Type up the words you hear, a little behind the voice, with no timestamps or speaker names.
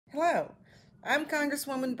Hello, I'm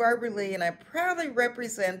Congresswoman Barbara Lee, and I proudly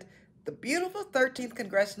represent the beautiful 13th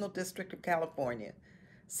Congressional District of California.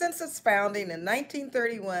 Since its founding in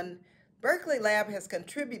 1931, Berkeley Lab has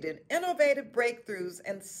contributed innovative breakthroughs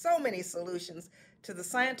and so many solutions to the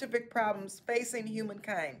scientific problems facing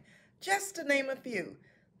humankind. Just to name a few,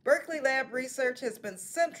 Berkeley Lab research has been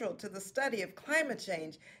central to the study of climate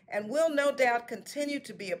change and will no doubt continue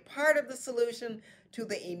to be a part of the solution to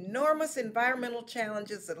the enormous environmental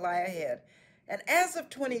challenges that lie ahead. And as of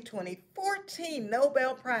 2020, 14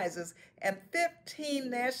 Nobel Prizes and 15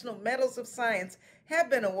 National Medals of Science have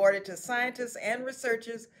been awarded to scientists and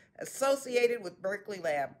researchers associated with Berkeley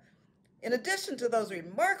Lab. In addition to those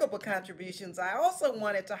remarkable contributions, I also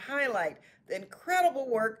wanted to highlight the incredible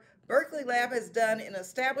work Berkeley Lab has done in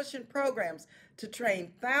establishing programs to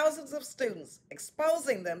train thousands of students,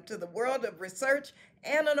 exposing them to the world of research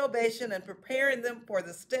and innovation and preparing them for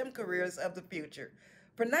the STEM careers of the future.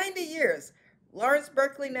 For 90 years, Lawrence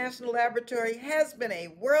Berkeley National Laboratory has been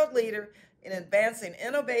a world leader in advancing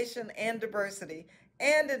innovation and diversity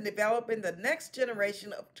and in developing the next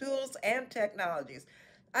generation of tools and technologies.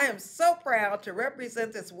 I am so proud to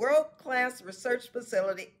represent this world-class research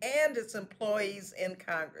facility and its employees in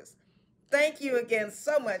Congress. Thank you again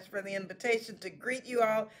so much for the invitation to greet you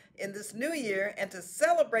all in this new year and to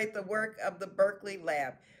celebrate the work of the Berkeley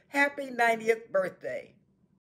Lab. Happy 90th birthday.